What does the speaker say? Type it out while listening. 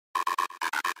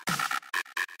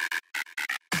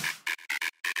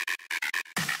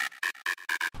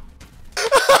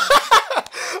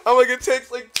I'm like, it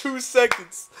takes like 2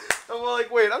 seconds. I'm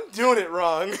like, wait, I'm doing it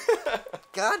wrong.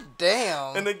 God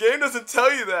damn. And the game doesn't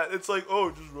tell you that. It's like,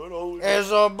 oh, just run all the way.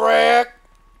 It's a brick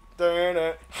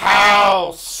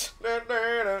house.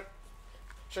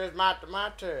 She's my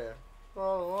tomato.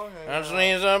 I just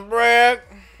need a brick.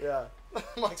 Yeah.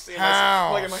 I'm like,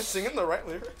 House. am I singing the right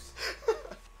lyrics?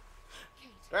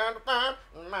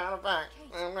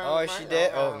 Oh, is she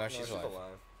dead? Oh, no, she's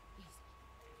alive.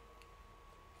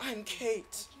 I'm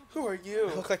Kate. Who are you?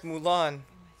 I look like Mulan.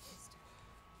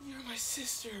 You're my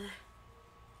sister.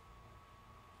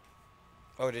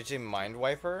 Oh, did you mind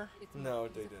wipe her? No,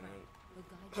 they didn't.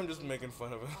 I'm just making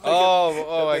fun of it.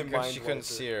 Oh, I guess she couldn't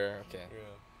see her. Okay. Yeah.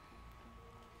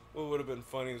 What would have been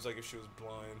funny was like if she was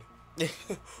blind.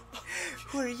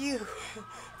 Who are you?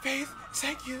 Faith, is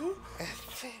that you?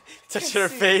 Touch her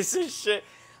face and shit.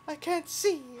 I can't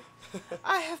see.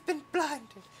 I have been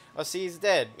blinded. Oh, see, he's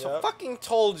dead. Yep. So fucking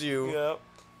told you. Yep.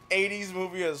 80s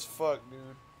movie as fuck, dude.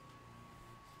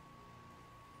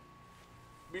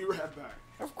 Be right back.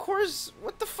 Of course.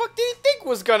 What the fuck did he think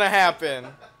was gonna happen?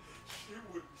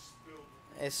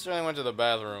 Hey, Sterling went to the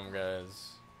bathroom, guys.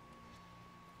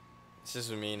 It's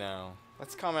just me now.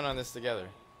 Let's comment on this together.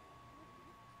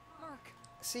 Mark.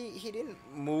 See, he didn't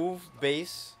move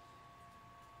base.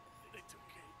 They took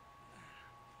Kate.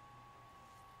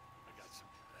 I got some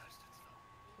bastards though.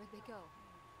 Where'd they go?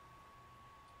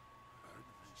 I heard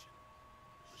the mention.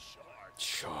 The shard.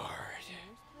 Shard.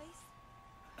 Moore's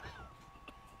place?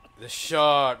 The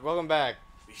shard. Welcome back.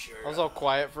 Be sure. I was all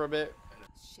quiet for a bit.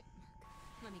 Shit, Mark.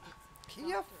 Let me get some.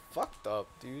 He got fucked up,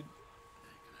 dude.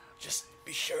 Just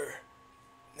be sure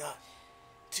not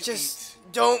to Just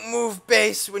don't move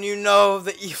base when you know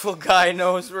the evil guy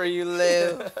knows where you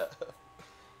live.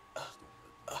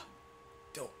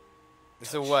 Don't.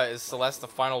 So what, is Celeste the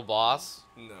final boss?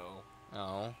 No.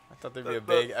 No. I thought there'd be a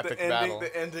big epic battle.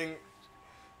 The ending,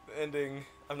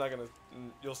 I'm not gonna,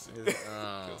 you'll see. You'll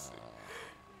see.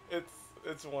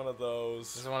 It's one of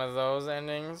those. Is it one of those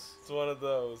endings? It's one of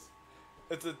those.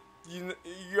 It's a, you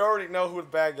already know who the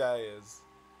bad guy is.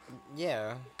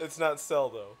 Yeah. It's not Cell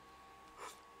though.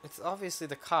 It's obviously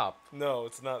the cop. No,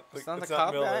 it's not. It's not the not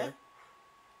cop Miller. guy?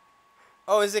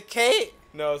 Oh, is it Kate?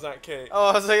 No, it's not Kate. Oh,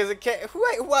 I was like, is it Kate?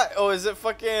 Wait, what? Oh, is it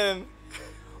fucking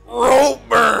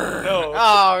Ropeburn? No.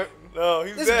 Oh, No,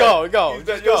 he's let's dead. go. He's dead.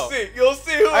 Let's go. You'll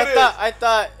see who it is. I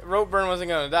thought Ropeburn wasn't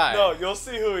gonna die. No, you'll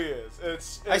see who he is.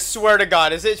 It's I swear to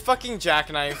God, is it fucking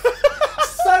Jackknife?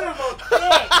 Son of a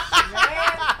bitch,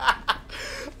 man!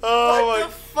 Oh What my.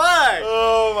 the fuck?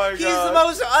 Oh my god. He's the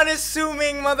most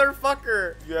unassuming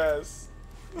motherfucker. Yes.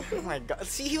 Oh my god.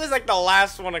 See, he was like the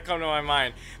last one to come to my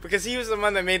mind because he was the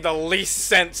one that made the least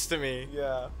sense to me.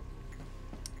 Yeah.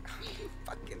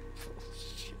 Fucking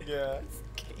bullshit. Yeah.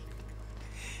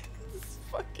 This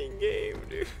fucking game,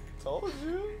 dude. Told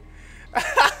you.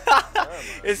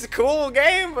 It's a cool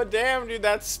game, but damn, dude,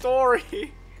 that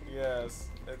story. Yes.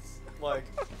 It's like.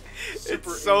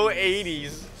 It's so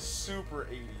 80s. Super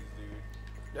 80s, dude.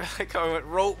 Like I went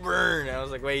Ropeburn. I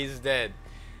was like, wait, he's dead.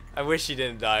 I wish he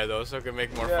didn't die though, so I could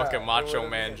make more Yeah, fucking it Macho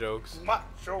would've Man been- jokes.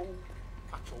 Macho.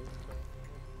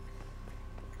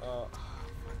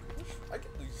 I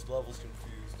get these levels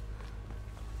confused.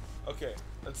 Okay,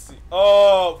 let's see.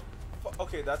 Oh,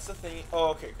 okay, that's the thing. Oh,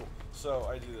 okay, cool. So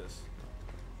I do this.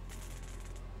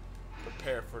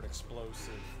 Prepare for an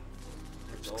explosive.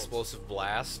 Explosive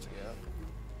blast. Yeah.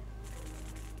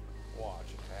 Watch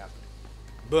it happen.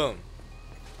 Boom.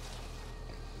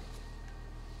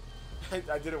 I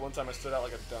did it one time. I stood out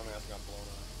like a dumbass, got blown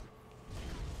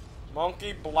up.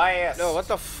 Monkey blast. No, what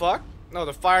the fuck? No,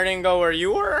 the fire didn't go where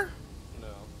you were? No.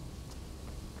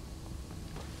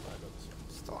 I go this way.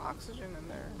 Still oxygen in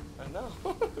there. I know.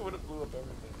 It would have blew up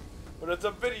everything. But it's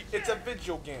a video. It's a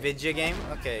video game. Vidya game?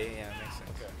 Okay, yeah, makes sense.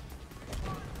 Okay.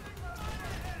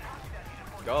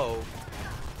 Go.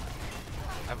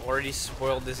 I've already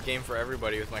spoiled this game for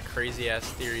everybody with my crazy ass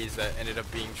theories that ended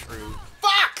up being true.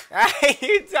 Fuck!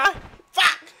 You died.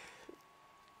 Fuck!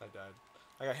 I died.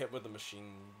 I got hit with a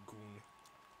machine goon.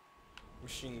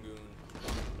 Machine goon.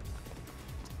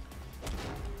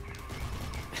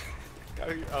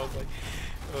 I was like,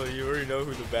 oh, you already know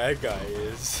who the bad guy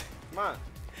is. Come on.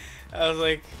 I was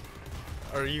like,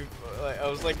 are you? I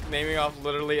was like naming off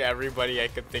literally everybody I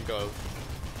could think of.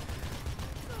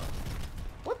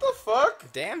 What the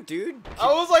fuck? Damn, dude.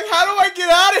 I was like, how do I get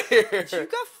out of here? You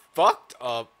got fucked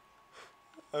up.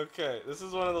 Okay, this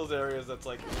is one of those areas that's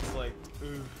like, it's like,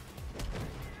 ooh.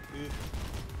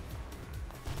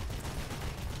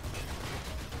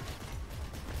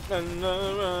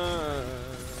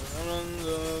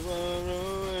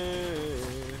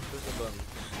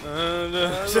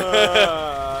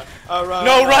 No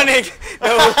running.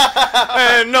 No.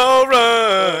 And no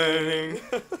running.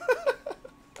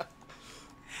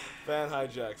 Van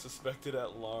hijack. Suspected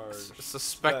at large.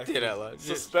 Suspected at large.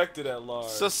 Suspected at large.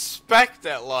 Suspect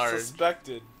at large.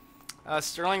 Suspected.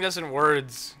 Sterling doesn't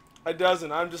words. I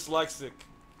doesn't. I'm dyslexic.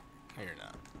 No, you're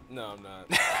not. No, I'm not.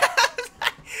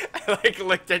 I like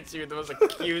looked at you the most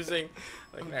accusing.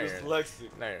 Like, I'm no, you're not. dyslexic.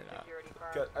 No, you're not.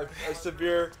 Got a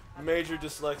severe, major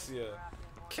dyslexia.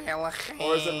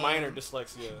 Or is it minor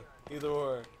dyslexia? Either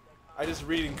or. I just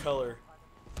read in color.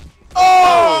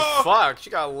 Oh fuck! She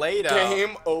got laid out.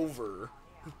 Game over.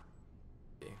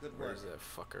 Good Where's work. that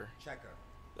fucker? Checker.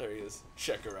 There he is.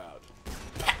 Check her out.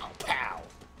 Pow, pow.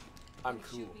 I'm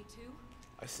cool. Shoot me too?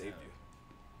 I saved you.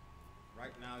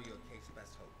 Right now, you're Kate's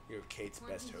best hope. You're Kate's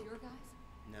Weren't best these hope. your guys?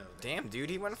 No. Damn, dude,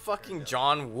 he went fucking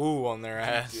John Woo on their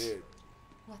ass. Dude,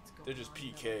 What's going they're just on?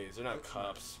 PKs. They're not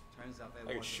cops. Turns out they I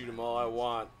can wasn't shoot them that. all I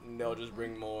want, and they'll just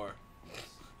bring more.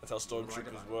 That's how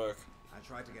stormtroopers work. I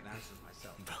tried to get answers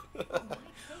myself.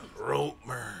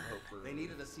 Roper. They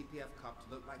needed a CPF cop to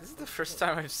look like. This is the first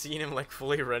time I've seen him like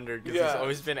fully rendered because Yeah. he's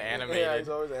always been animated. Yeah, he's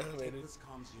always Take animated. this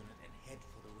comms unit and head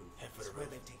for the roof. Head for It's the where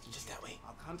roof. they've taken Just you. that way.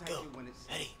 I'll contact Go. you when it's.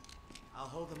 Ready? I'll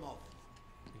hold them off.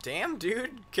 Damn,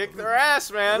 dude, kick their ass,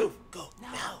 man. Move. Go.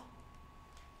 Now.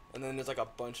 And then there's like a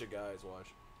bunch of guys. Watch.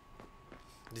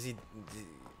 Does he?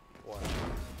 Watch.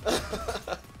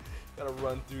 Gotta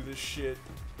run through this shit.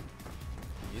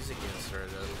 Music gets started.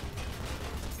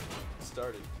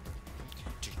 Started.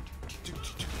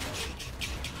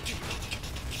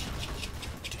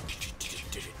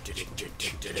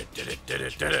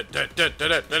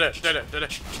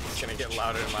 It's gonna get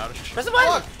louder and louder. Press the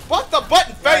button. Fuck the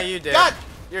button, Yeah, face. you did. God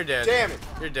You're dead. damn it.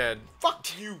 You're dead.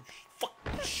 Fuck you. Fuck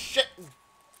shit.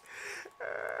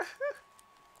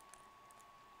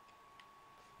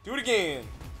 Do it again.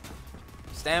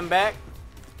 Stand back.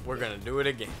 We're gonna do it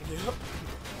again. Yep.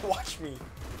 Watch me.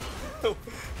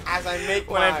 As I make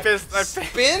When my I pissed,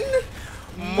 spin.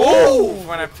 Move!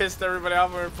 When I pissed everybody off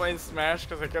when we were playing Smash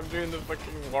because I kept doing the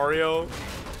fucking Wario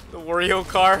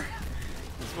car,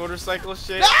 this motorcycle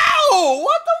shit. No!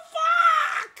 What the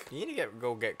fuck? You need to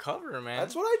go get cover, man.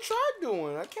 That's what I tried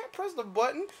doing. I can't press the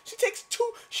button. She takes two.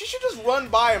 She should just run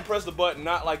by and press the button,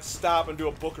 not like stop and do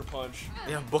a Booker punch.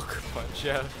 Yeah, Booker punch.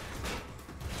 Yeah.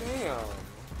 Damn.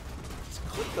 Just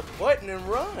click the button and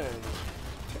run. It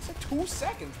takes like 2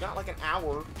 seconds, not like an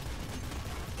hour.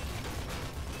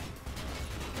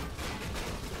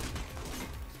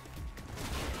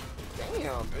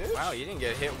 Damn, bitch. Wow, you didn't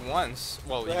get hit once.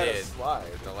 Well, you They had a did. slide.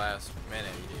 At the last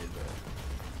minute, you did. But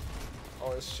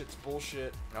Oh, this shit's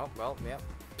bullshit. oh well, yeah.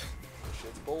 This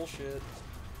shit's bullshit.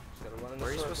 Just gotta run in a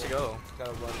Where are you supposed to circle. go? Just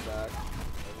gotta run back.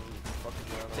 And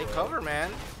fucking run Take away. cover,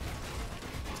 man.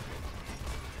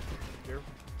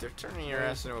 They're turning your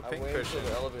ass into a I pink wait cushion.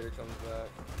 until the elevator comes back.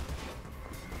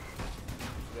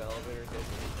 The elevator gets me.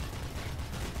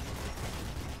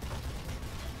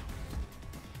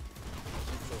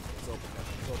 It's open now.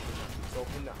 It's open now. It's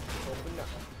open now. It's open now.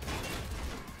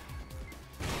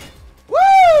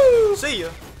 Woo! See ya.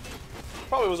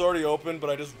 Probably was already open, but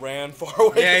I just ran far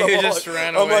away. Yeah, from you all just like-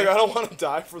 ran I'm away. like, I don't want to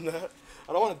die from that.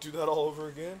 I don't want to do that all over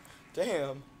again.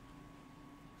 Damn.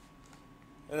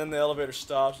 And then the elevator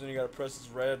stops, and you gotta press this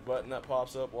red button that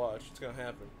pops up. Watch, it's gonna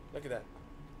happen. Look at that.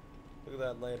 Look at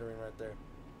that lettering right there.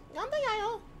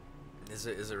 Is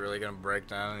it really gonna break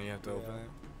down and you have to open Yeah.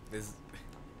 it? Is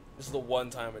This is the one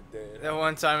time it did. that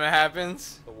one time it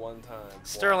happens? The one time.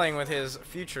 Sterling with his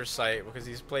future sight because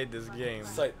he's played this game.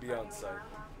 Sight beyond sight.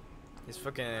 He's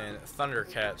fucking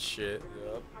Thundercat shit.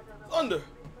 Yep. Thunder!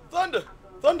 Thunder!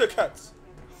 Thundercats!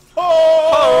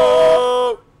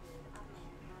 Oh!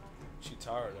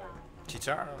 Chitara though.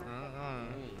 Chitara.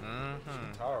 Mm-hmm.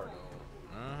 Chitara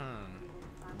though.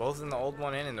 Mm-hmm. Both in the old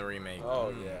one and in the remake. Oh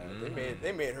yeah. Mhm.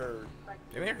 They made her.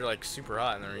 They made her like super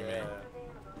hot in the remake.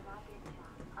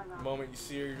 Yeah. The moment you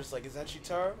see her, you're just like, is that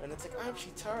Chitara? And it's like, I'm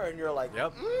Chitara, and you're like,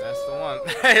 Yep, that's the one.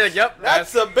 Yep,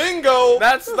 That's a bingo.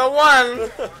 that's the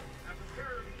one.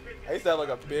 I used to have like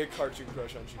a big cartoon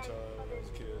crush on Chitara when I was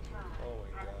a kid. Oh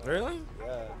my god. Really?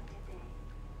 Yeah.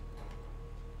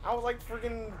 I was like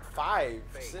freaking 5,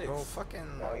 6. Oh fucking.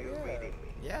 Oh, yeah.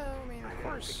 Yeah, I mean, of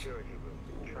course.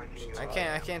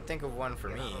 I can't think of one for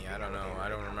me. I don't know. I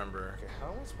don't remember. Okay, how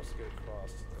am I supposed to get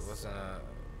across? It wasn't a.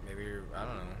 Maybe I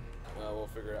don't know. We'll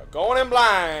figure it out. Going in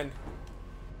blind.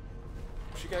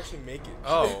 She can actually make it.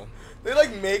 Oh. They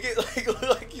like make it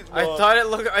like you. I thought it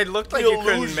looked like the you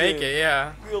couldn't make illusion. it.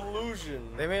 Yeah. The illusion.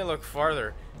 They made it look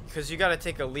farther because you got to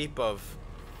take a leap of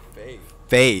Faith.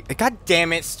 fate. God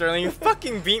damn it, Sterling! You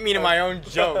fucking beat me to my own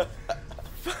joke.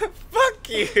 Fuck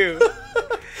you.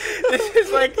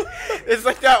 It's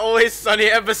like that Always Sunny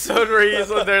episode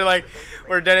where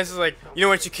where Dennis is like, you know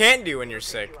what you can't do when you're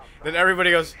sick. Then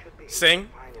everybody goes, sing,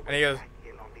 and he goes,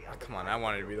 oh, come on, I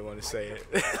wanted to be the one to say it.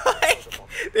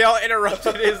 Like, they all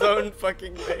interrupted his own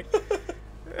fucking thing.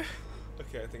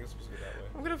 Okay, I think it's supposed to be that way.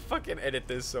 I'm gonna fucking edit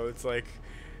this so it's like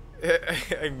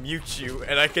I mute you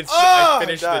and I can Oh, I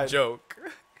finish I the died. joke.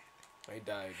 I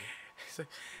died.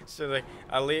 So like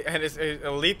and it's a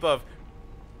leap of.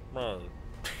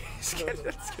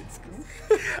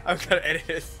 I'm gonna edit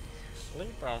this.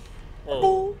 Leap of.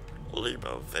 Oh. Leap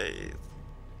of faith.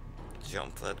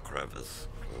 Jump that crevice.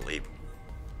 Leap.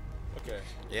 Okay.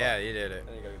 Yeah, you did it.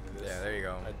 Then you gotta do this. Yeah, there you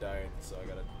go. I died, so I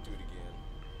gotta do it again.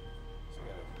 So I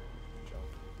gotta jump.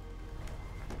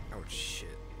 Oh shit.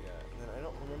 Yeah, and then I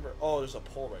don't remember. Oh, there's a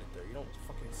pole right there. You don't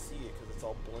fucking see it because it's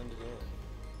all blended in.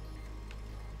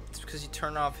 It's because you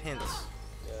turn off hints.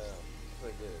 Yeah, that's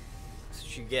what I did. That's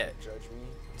what you get. Judge me.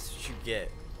 That's what you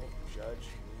get. Don't judge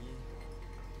me.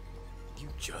 You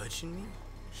judging me?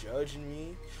 Judging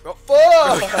me. Oh, Fuck!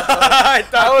 I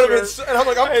thought I would have you been. were- So, and I'm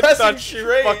like, I'm I pressing thought you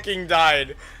straight. fucking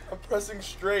died. I'm pressing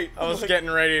straight. I was like, getting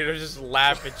ready to just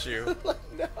laugh at you.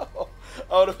 No,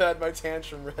 I would have had my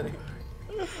tantrum ready.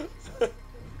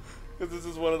 Because this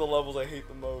is one of the levels I hate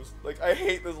the most. Like, I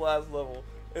hate this last level.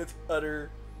 It's utter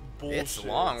bullshit. It's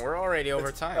long. We're already over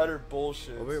It's time. utter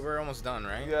bullshit. Well, we're almost done,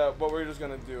 right? Yeah, but we're just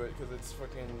gonna do it because it's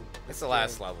fucking. It's the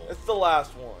last level. It's the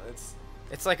last one.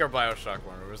 It's like our Bioshock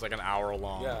one. It was like an hour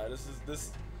long. Yeah.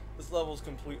 This level's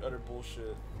complete utter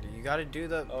bullshit. You gotta do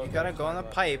the. Oh, You okay, gotta go on the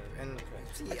right, pipe right. and.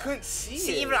 I couldn't see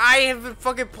See, it. even I haven't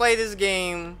fucking played this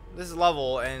game, this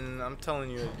level, and I'm telling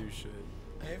you to do shit.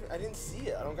 I didn't see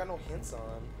it. I don't got no hints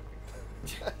on.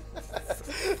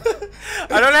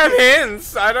 I don't have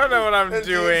hints. I don't know what I'm And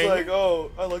doing. Dean's like,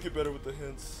 oh, I like it better with the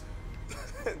hints.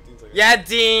 And Dean's like, Yeah,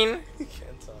 Dean. He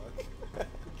can't talk.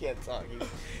 He can't talk.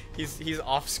 He's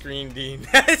off-screen Dean.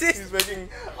 He's making.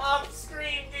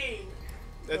 off-screen Dean.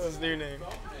 That's his new name.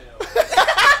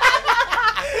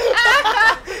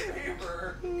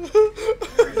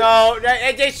 No,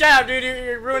 hey, shut up, dude.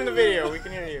 You ruined the video. We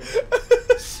can hear you.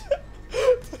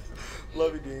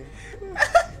 Love you, Dean.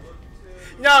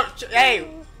 No, hey,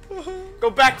 go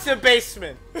back to the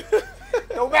basement.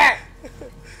 Go back.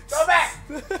 Go back.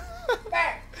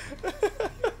 Back.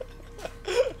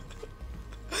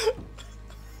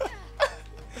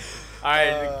 All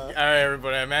right,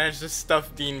 everybody. I managed to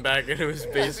stuff Dean back into his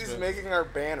Yes, basement. he's making our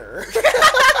banner.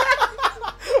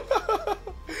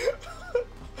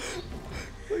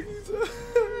 Like he's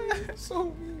so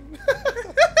mean.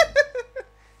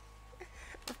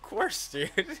 Of course, dude.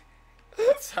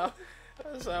 That's how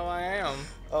I am.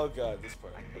 Oh god, this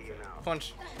part. Okay.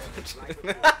 Punch.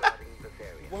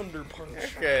 Wonder punch.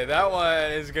 Okay, that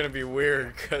one is gonna be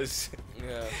weird because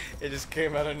Yeah. it just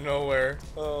came out of nowhere.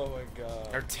 Oh my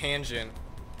god. Or tangent.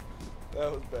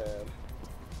 That was bad.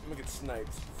 I'm gonna get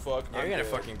sniped. Fuck. Yeah, I'm you're gonna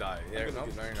dead. fucking die. Yeah, I'm no,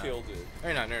 gonna no, you're get not. killed, dude. No,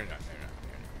 you're not. No, you're not. No,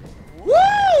 you're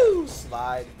not. Woo!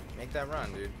 Slide. Make that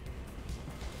run, dude.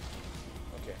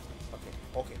 Okay.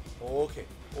 Okay. Okay.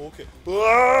 Okay.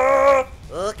 Ah!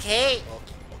 Okay. Okay.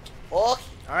 Okay. All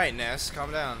right, Ness,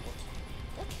 calm down.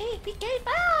 Okay, PK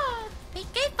Fire!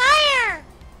 PK Fire!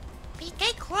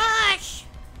 PK Crush!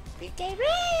 PK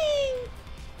Ring!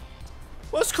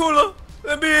 What's cooler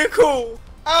than being cool?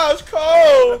 Ah, it's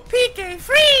cold. PK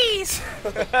Freeze!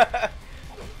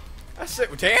 I said,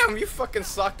 damn, you fucking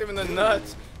socked him in the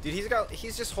nuts, dude.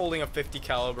 He's just holding a 50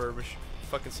 caliber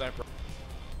fucking sniper,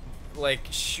 like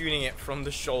shooting it from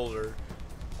the shoulder.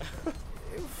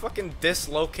 You fucking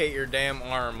dislocate your damn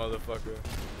arm, motherfucker.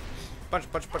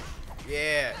 Punch, punch, punch.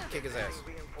 Yeah, kick his ass.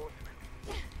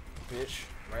 Bitch.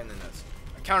 Right in the nuts.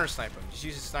 Counter snipe him. Just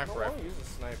use a I sniper don't rifle. want to use a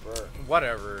sniper.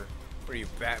 Whatever. What are you,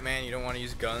 Batman? You don't want to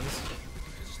use guns?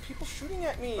 There's just people shooting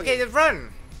at me. Okay, then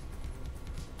run.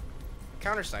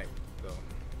 Counter snipe, though.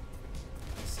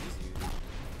 He sees you.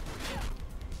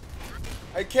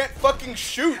 I can't fucking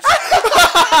shoot.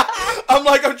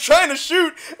 I'm trying to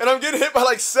shoot, and I'm getting hit by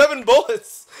like 7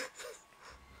 bullets.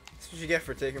 That's what you get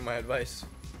for taking my advice.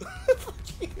 Fuck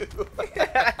you.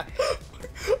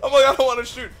 I'm like, I don't want to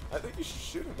shoot. I think you should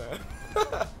shoot him, man.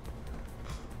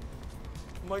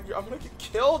 I'm like, I'm gonna get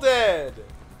killed, Ed.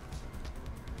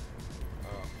 Oh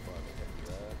fuck, I can't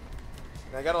do that.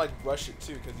 And I gotta like rush it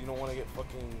too, because you don't want to get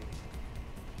fucking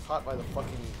caught by the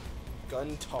fucking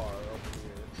gun tar over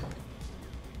here.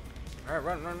 Alright,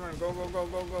 run, run, run. Go, go, go,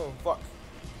 go, go. Fuck.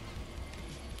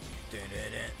 Did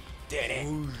it. Did it.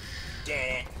 Did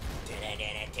it. Did it.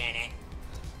 Did it. Did it.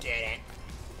 Did it.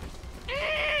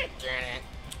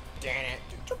 Did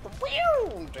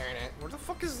it. Did it. Where the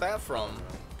fuck is that from?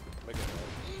 Make it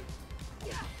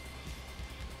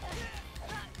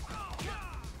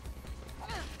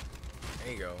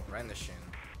There you go, right in the shin.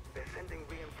 They're sending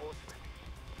reinforcements.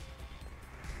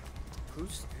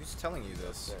 Who's telling you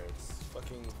this? there. It's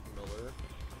fucking Miller.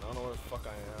 I don't know where the fuck I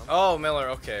am. Oh, Miller.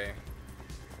 Okay.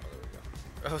 Oh, there we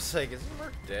go. I was like, isn't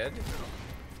Mark dead?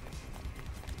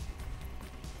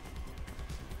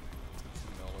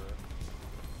 Miller.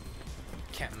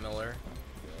 Captain Miller.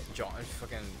 John,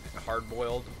 fucking hard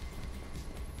boiled.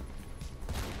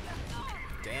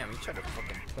 Damn, he tried to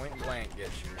fucking point blank get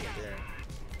you right there.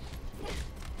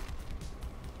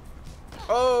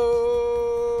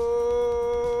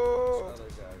 Oh! This other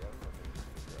guy, I gotta fucking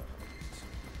figure out how to do this.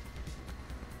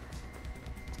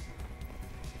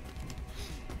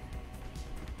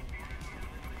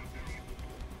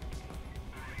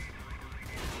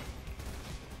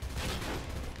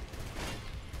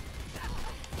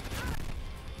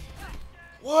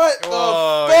 What the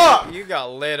fuck? You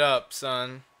got lit up,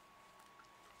 son.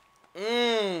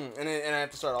 And I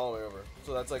have to start all the way over.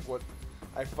 So that's like what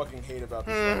I fucking hate about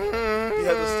this level. You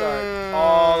have to start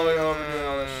all the way over doing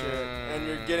all this shit. And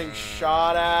you're getting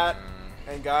shot at,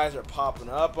 and guys are popping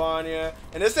up on you.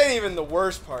 And this ain't even the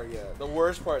worst part yet. The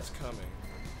worst part's coming.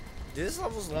 Dude, this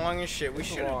level's long as shit. We It's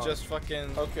should have long. just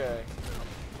fucking... Okay.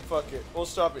 Fuck it. We'll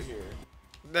stop it here.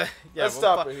 Yeah, Let's we'll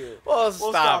stop fu- it here. We'll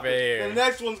stop it here. The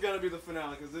next one's gonna be the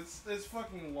finale because it's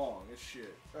fucking long as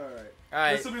shit. All right.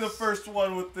 Alright. This will be the first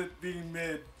one with it being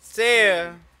mid. See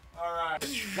ya. All right.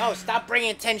 No, stop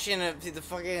bringing attention to the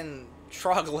fucking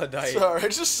troglodyte. Sorry, I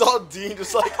just saw Dean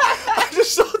just like I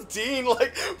just saw Dean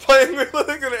like playing with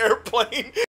like an airplane.